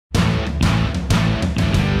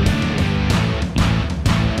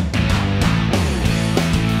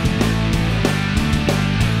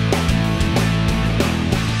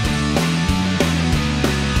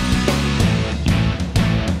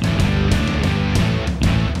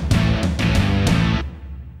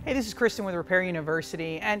Hey, this is Kristen with Repair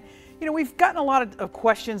University, and we've gotten a lot of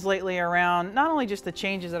questions lately around not only just the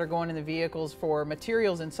changes that are going in the vehicles for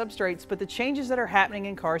materials and substrates, but the changes that are happening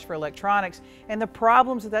in cars for electronics and the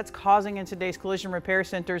problems that that's causing in today's collision repair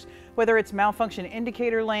centers, whether it's malfunction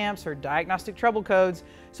indicator lamps or diagnostic trouble codes.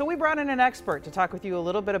 So we brought in an expert to talk with you a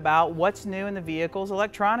little bit about what's new in the vehicles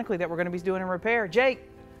electronically that we're going to be doing in repair. Jake,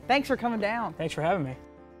 thanks for coming down. Thanks for having me.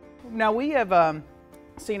 Now, we have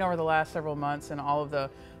seen over the last several months and all of the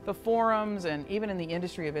forums and even in the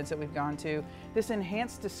industry events that we've gone to, this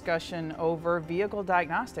enhanced discussion over vehicle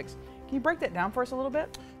diagnostics. Can you break that down for us a little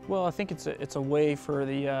bit? Well, I think it's a way for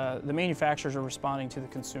the manufacturers are responding to the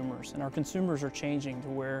consumers, and our consumers are changing to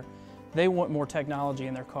where they want more technology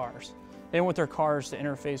in their cars. They want their cars to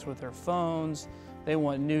interface with their phones. They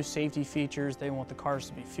want new safety features. They want the cars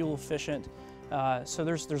to be fuel efficient. So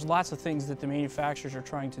there's lots of things that the manufacturers are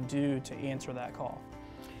trying to do to answer that call.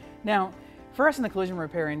 Now, for us in the collision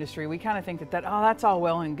repair industry, we kind of think that that's all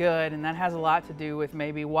well and good, and that has a lot to do with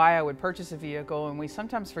maybe why I would purchase a vehicle, and we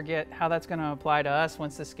sometimes forget how that's going to apply to us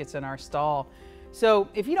once this gets in our stall. So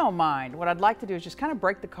if you don't mind, what I'd like to do is just kind of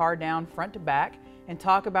break the car down front to back and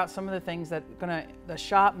talk about some of the things that the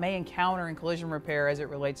shop may encounter in collision repair as it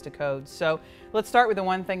relates to codes. So let's start with the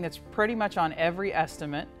one thing that's pretty much on every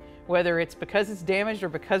estimate, whether it's because it's damaged or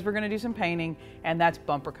because we're going to do some painting, and that's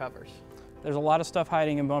bumper covers. There's a lot of stuff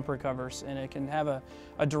hiding in bumper covers, and it can have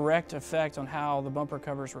a direct effect on how the bumper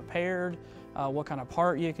cover is repaired, what kind of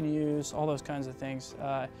part you can use, all those kinds of things.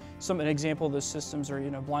 An example of those systems are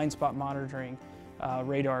blind spot monitoring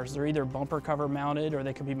radars. They're either bumper cover mounted or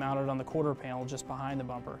they could be mounted on the quarter panel just behind the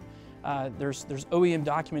bumper. There's OEM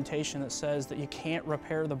documentation that says that you can't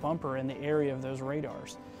repair the bumper in the area of those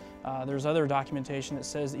radars. There's other documentation that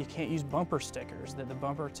says that you can't use bumper stickers, that the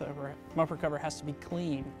bumper cover has to be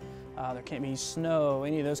clean. There can't be snow,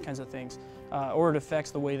 any of those kinds of things, or it affects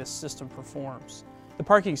the way the system performs. The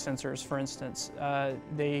parking sensors, for instance, a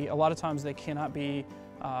lot of times they cannot be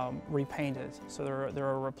repainted, so they're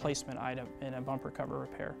a replacement item in a bumper cover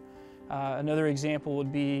repair. Another example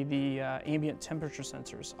would be the ambient temperature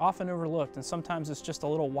sensors, often overlooked, and sometimes it's just a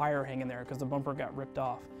little wire hanging there because the bumper got ripped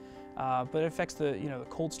off. But it affects the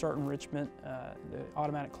cold start enrichment, the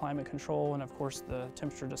automatic climate control, and of course the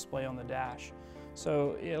temperature display on the dash.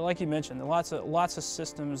 So like you mentioned, lots of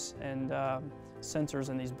systems and sensors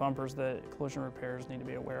in these bumpers that collision repairers need to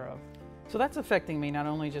be aware of. So that's affecting me not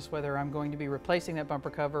only just whether I'm going to be replacing that bumper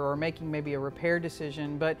cover or making maybe a repair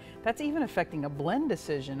decision, but that's even affecting a blend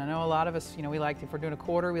decision. I know a lot of us, we like, if we're doing a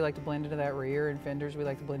quarter, we like to blend into that rear, and fenders, we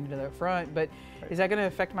like to blend into that front, but is that going to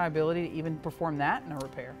affect my ability to even perform that in a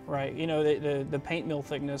repair? Right, the paint mill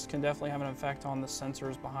thickness can definitely have an effect on the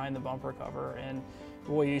sensors behind the bumper cover, and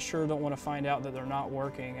boy, you sure don't want to find out that they're not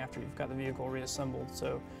working after you've got the vehicle reassembled.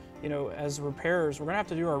 So, as repairers, we're going to have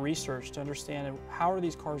to do our research to understand how are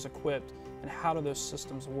these cars equipped and how do those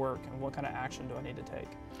systems work and what kind of action do I need to take.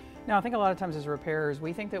 Now, I think a lot of times as repairers,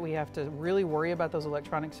 we think that we have to really worry about those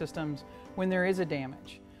electronic systems when there is a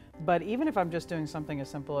damage. But even if I'm just doing something as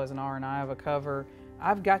simple as an R&I of a cover,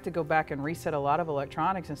 I've got to go back and reset a lot of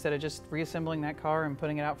electronics instead of just reassembling that car and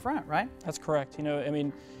putting it out front, right? That's correct.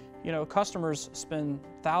 Customers spend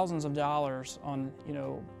thousands of dollars on,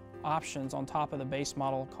 options on top of the base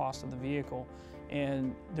model cost of the vehicle,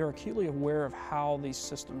 and they're acutely aware of how these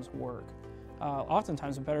systems work.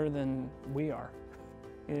 Oftentimes better than we are.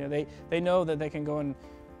 They know that they can go and,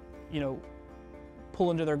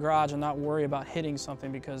 pull into their garage and not worry about hitting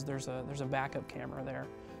something because there's a backup camera there.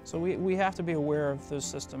 So we have to be aware of those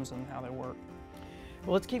systems and how they work.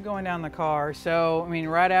 Well, let's keep going down the car. So,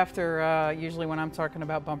 right after, usually when I'm talking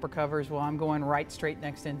about bumper covers, well, I'm going right straight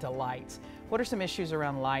next into lights. What are some issues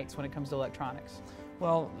around lights when it comes to electronics?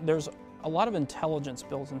 Well, there's a lot of intelligence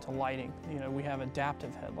built into lighting. We have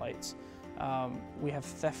adaptive headlights. We have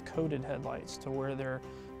theft-coded headlights to where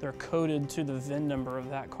they're coded to the VIN number of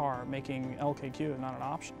that car, making LKQ not an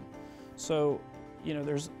option. So,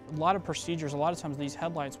 there's a lot of procedures. A lot of times these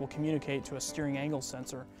headlights will communicate to a steering angle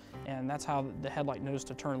sensor, and that's how the headlight knows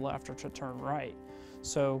to turn left or to turn right.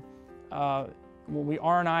 So when we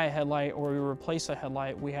R&I a headlight or we replace a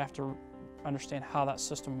headlight, we have to understand how that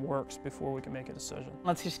system works before we can make a decision.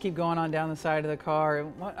 Let's just keep going on down the side of the car.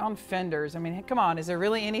 On fenders, come on, is there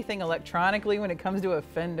really anything electronically when it comes to a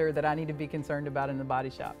fender that I need to be concerned about in the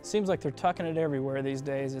body shop? Seems like they're tucking it everywhere these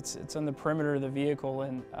days. It's on the perimeter of the vehicle,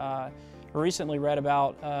 and I recently read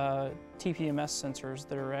about TPMS sensors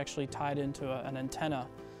that are actually tied into an antenna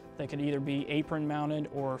that could either be apron mounted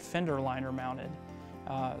or fender liner mounted.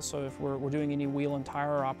 So if we're doing any wheel and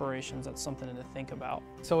tire operations, that's something to think about.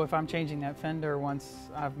 So if I'm changing that fender, once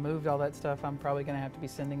I've moved all that stuff, I'm probably going to have to be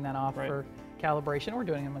sending that off for calibration, or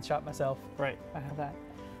doing them in the shop myself. Right. I have that.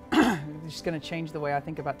 It's just going to change the way I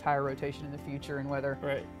think about tire rotation in the future, and whether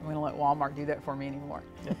I'm going to let Walmart do that for me anymore.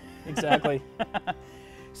 Yeah, exactly.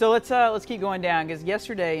 So let's keep going down, because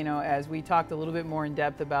yesterday, you know, as we talked a little bit more in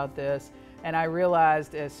depth about this, and I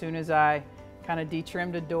realized as soon as I kind of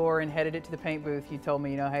detrimmed a door and headed it to the paint booth, you told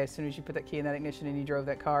me, you know, hey, as soon as you put that key in that ignition and you drove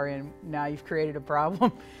that car in, now you've created a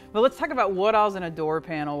problem. But let's talk about what all's in a door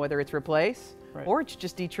panel, whether it's replace or it's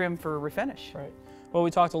just detrim for refinish. Right. Well,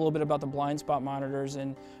 we talked a little bit about the blind spot monitors,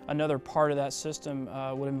 and another part of that system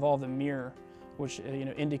would involve the mirror, which you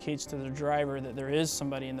know, indicates to the driver that there is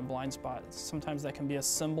somebody in the blind spot. Sometimes that can be a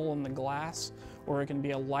symbol in the glass, or it can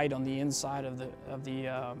be a light on the inside of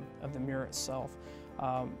the mirror itself.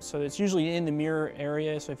 So it's usually in the mirror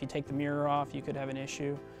area, so if you take the mirror off, you could have an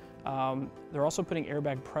issue. They're also putting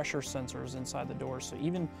airbag pressure sensors inside the door, so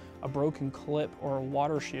even a broken clip or a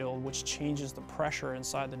water shield, which changes the pressure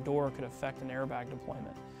inside the door, could affect an airbag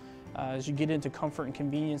deployment. As you get into comfort and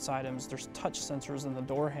convenience items, there's touch sensors in the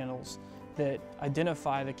door handles that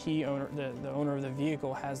identify the key owner, the owner of the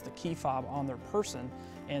vehicle has the key fob on their person,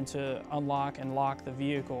 and to unlock and lock the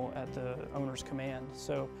vehicle at the owner's command.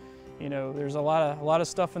 So, you know, there's a lot of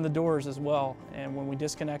stuff in the doors as well, and when we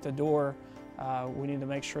disconnect a door, we need to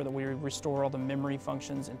make sure that we restore all the memory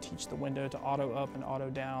functions and teach the window to auto up and auto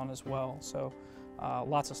down as well. So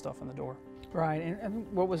lots of stuff in the door. Right, and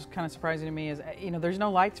what was kind of surprising to me is, you know, there's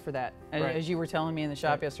no lights for that, as you were telling me in the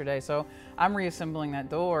shop yesterday. So I'm reassembling that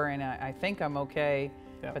door, and I think I'm okay,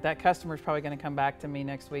 but that customer's probably going to come back to me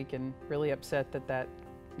next week and really upset that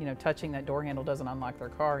you know, touching that door handle doesn't unlock their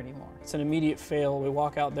car anymore. It's an immediate fail. We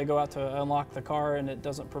walk out, they go out to unlock the car, and it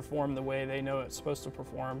doesn't perform the way they know it's supposed to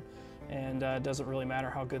perform. And it doesn't really matter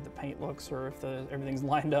how good the paint looks or if everything's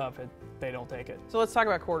lined up, they don't take it. So let's talk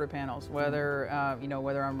about quarter panels. Whether you know,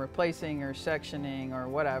 whether I'm replacing or sectioning or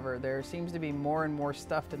whatever, there seems to be more and more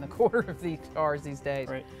stuffed in the quarter of these cars these days.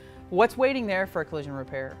 Right. What's waiting there for a collision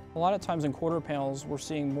repair? A lot of times in quarter panels, we're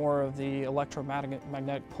seeing more of the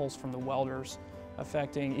electromagnetic pulse from the welders,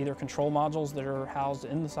 affecting either control modules that are housed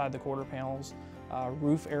inside the quarter panels,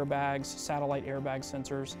 roof airbags, satellite airbag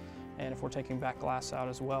sensors, and if we're taking back glass out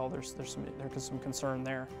as well, there's some concern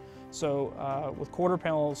there. So with quarter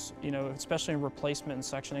panels, you know, especially in replacement and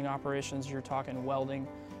sectioning operations, you're talking welding,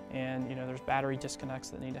 and you know, there's battery disconnects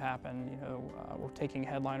that need to happen. You know, we're taking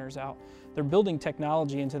headliners out. They're building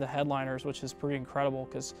technology into the headliners, which is pretty incredible,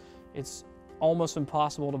 because it's almost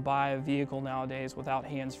impossible to buy a vehicle nowadays without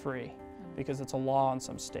hands-free, because it's a law in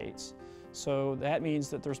some states. So that means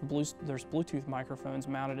that there's Bluetooth microphones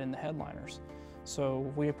mounted in the headliners. So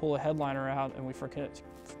if we pull a headliner out and we forget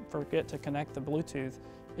to connect the Bluetooth,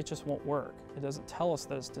 it just won't work. It doesn't tell us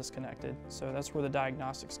that it's disconnected. So that's where the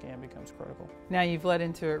diagnostic scan becomes critical. Now you've led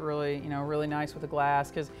into it really, you know, really nice with the glass,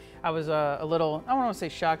 because I was a little, I don't want to say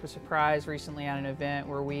shocked, but surprised recently at an event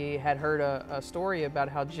where we had heard a story about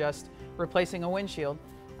how just replacing a windshield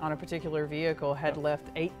on a particular vehicle had left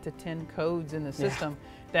 8 to 10 codes in the system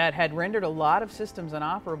that had rendered a lot of systems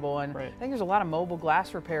inoperable. And I think there's a lot of mobile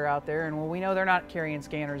glass repair out there, and well, we know they're not carrying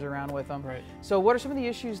scanners around with them. So what are some of the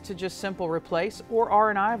issues to just simple replace or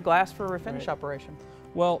R&I of glass for a refinish operation?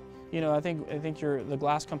 Well, you know, I think the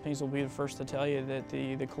glass companies will be the first to tell you that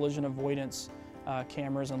the collision avoidance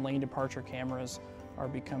cameras and lane departure cameras are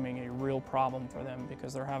becoming a real problem for them,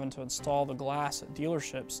 because they're having to install the glass at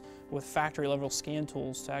dealerships with factory level scan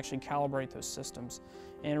tools to actually calibrate those systems.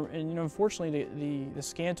 And you know, unfortunately, the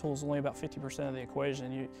scan tool is only about 50% of the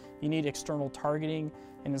equation. You need external targeting,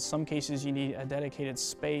 and in some cases you need a dedicated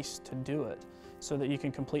space to do it, so that you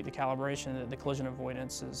can complete the calibration that the collision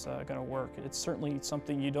avoidance is going to work. It's certainly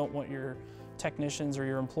something you don't want your technicians or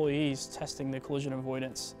your employees testing the collision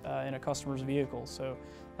avoidance in a customer's vehicle. So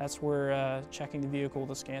that's where checking the vehicle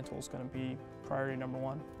with a scan tool is going to be priority number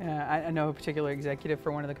one. Yeah, I know a particular executive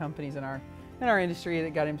for one of the companies in our industry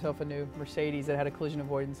that got himself a new Mercedes that had a collision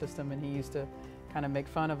avoidance system, and he used to kind of make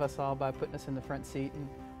fun of us all by putting us in the front seat and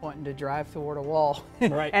wanting to drive toward a wall.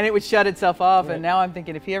 And it would shut itself off. And now I'm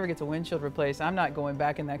thinking, if he ever gets a windshield replaced, I'm not going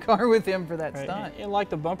back in that car with him for that stunt. And like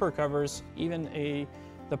the bumper covers, even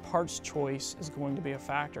the parts choice is going to be a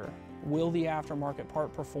factor. Will the aftermarket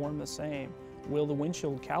part perform the same? Will the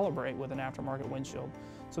windshield calibrate with an aftermarket windshield?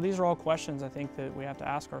 So these are all questions I think that we have to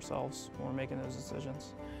ask ourselves when we're making those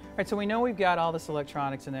decisions. All right, so we know we've got all this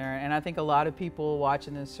electronics in there, and I think a lot of people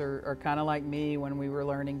watching this are kind of like me when we were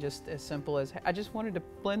learning, just as simple as, I just wanted to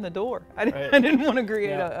blend the door. I didn't want to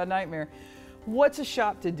create a nightmare. What's a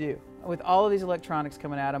shop to do? with all of these electronics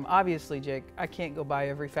coming at them, obviously, Jake, I can't go buy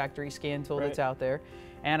every factory scan tool that's out there.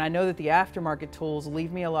 And I know that the aftermarket tools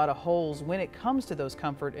leave me a lot of holes when it comes to those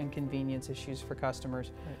comfort and convenience issues for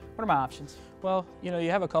customers. What are my options? Well, you know,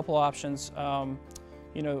 you have a couple options.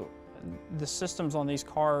 You know, the systems on these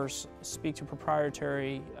cars speak to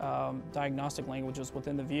proprietary diagnostic languages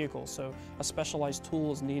within the vehicle, so a specialized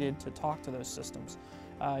tool is needed to talk to those systems.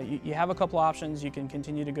 You have a couple options. You can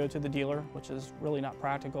continue to go to the dealer, which is really not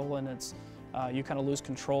practical, and it's you kind of lose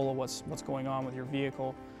control of what's going on with your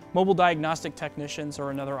vehicle. Mobile diagnostic technicians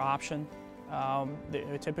are another option.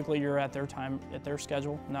 Typically, you're at their time, at their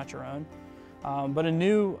schedule, not your own. But a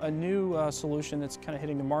new solution that's kind of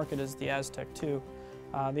hitting the market is the asTech 2.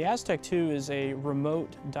 The asTech 2 is a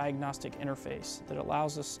remote diagnostic interface that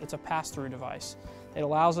allows us, it's a pass-through device. It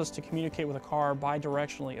allows us to communicate with a car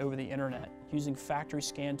bidirectionally over the internet using factory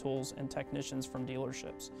scan tools and technicians from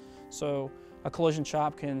dealerships. So a collision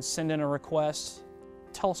shop can send in a request,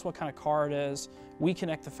 tell us what kind of car it is, we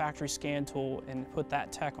connect the factory scan tool and put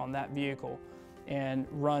that tech on that vehicle and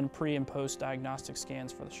run pre and post diagnostic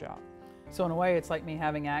scans for the shop. So in a way, it's like me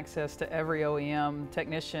having access to every OEM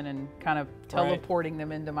technician and kind of teleporting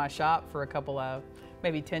them into my shop for a couple of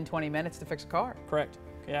maybe 10, 20 minutes to fix a car. Correct.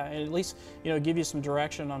 Yeah, and at least, you know, give you some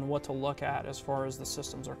direction on what to look at as far as the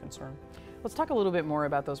systems are concerned. Let's talk a little bit more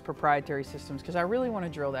about those proprietary systems, because I really want to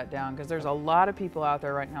drill that down, because there's a lot of people out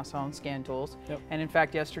there right now selling scan tools. And in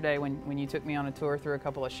fact, yesterday when you took me on a tour through a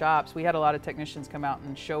couple of shops, we had a lot of technicians come out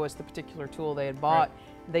and show us the particular tool they had bought.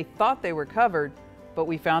 They thought they were covered, but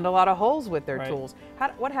we found a lot of holes with their tools.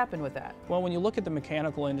 What happened with that? Well, when you look at the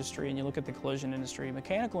mechanical industry and you look at the collision industry,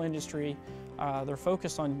 they're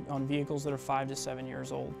focused on vehicles that are 5 to 7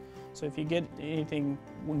 years old. So if you get anything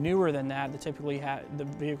newer than that, the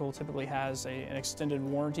vehicle typically has an extended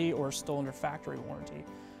warranty or still under factory warranty.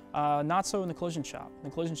 Not so in the collision shop. In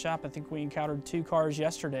the collision shop, I think we encountered 2 cars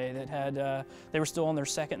yesterday that had, they were still on their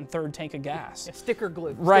second and third tank of gas. Sticker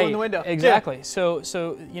glue, still in the window. Exactly. So,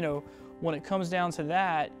 you know, when it comes down to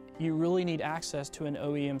that, you really need access to an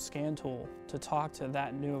OEM scan tool to talk to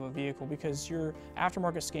that new of a vehicle, because your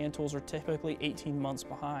aftermarket scan tools are typically 18 months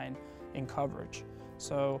behind in coverage.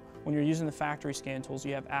 So when you're using the factory scan tools,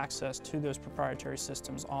 you have access to those proprietary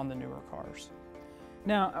systems on the newer cars.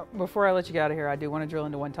 Now, before I let you get out of here, I do want to drill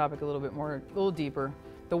into one topic a little bit more, a little deeper.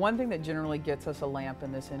 The one thing that generally gets us a lamp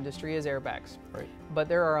in this industry is airbags. But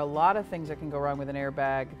there are a lot of things that can go wrong with an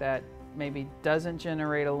airbag that maybe doesn't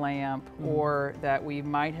generate a lamp, or that we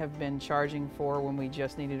might have been charging for when we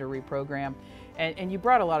just needed a reprogram. And you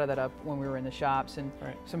brought a lot of that up when we were in the shops, and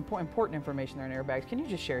some important information there in airbags. Can you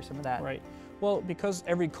just share some of that? Well, because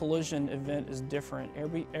every collision event is different,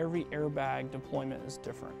 every airbag deployment is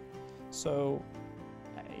different. So,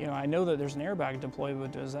 you know, I know that there's an airbag deployed,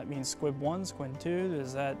 but does that mean squib 1, squib 2?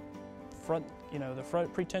 Does that front, you know, the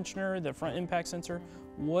front pretensioner, the front impact sensor?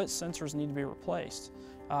 What sensors need to be replaced?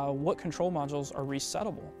 What control modules are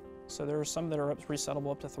resettable? So there are some that are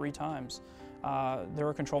resettable up to 3 times. There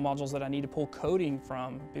are control modules that I need to pull coding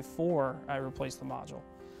from before I replace the module.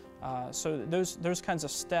 So those kinds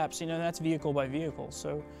of steps, you know, that's vehicle by vehicle.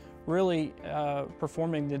 So really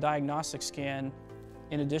performing the diagnostic scan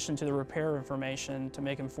in addition to the repair information to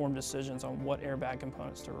make informed decisions on what airbag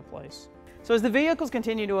components to replace. So as the vehicles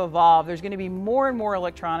continue to evolve, there's going to be more and more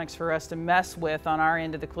electronics for us to mess with on our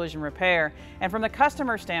end of the collision repair. And from the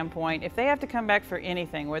customer standpoint, if they have to come back for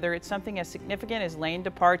anything, whether it's something as significant as lane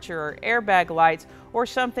departure or airbag lights, or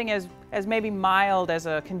something as maybe mild as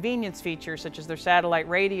a convenience feature such as their satellite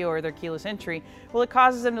radio or their keyless entry, well, it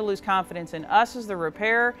causes them to lose confidence in us as the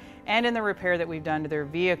repairer and in the repair that we've done to their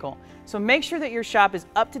vehicle. So make sure that your shop is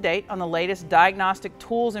up to date on the latest diagnostic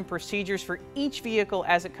tools and procedures for each vehicle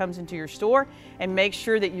as it comes into your store, and make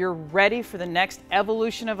sure that you're ready for the next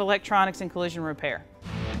evolution of electronics and collision repair.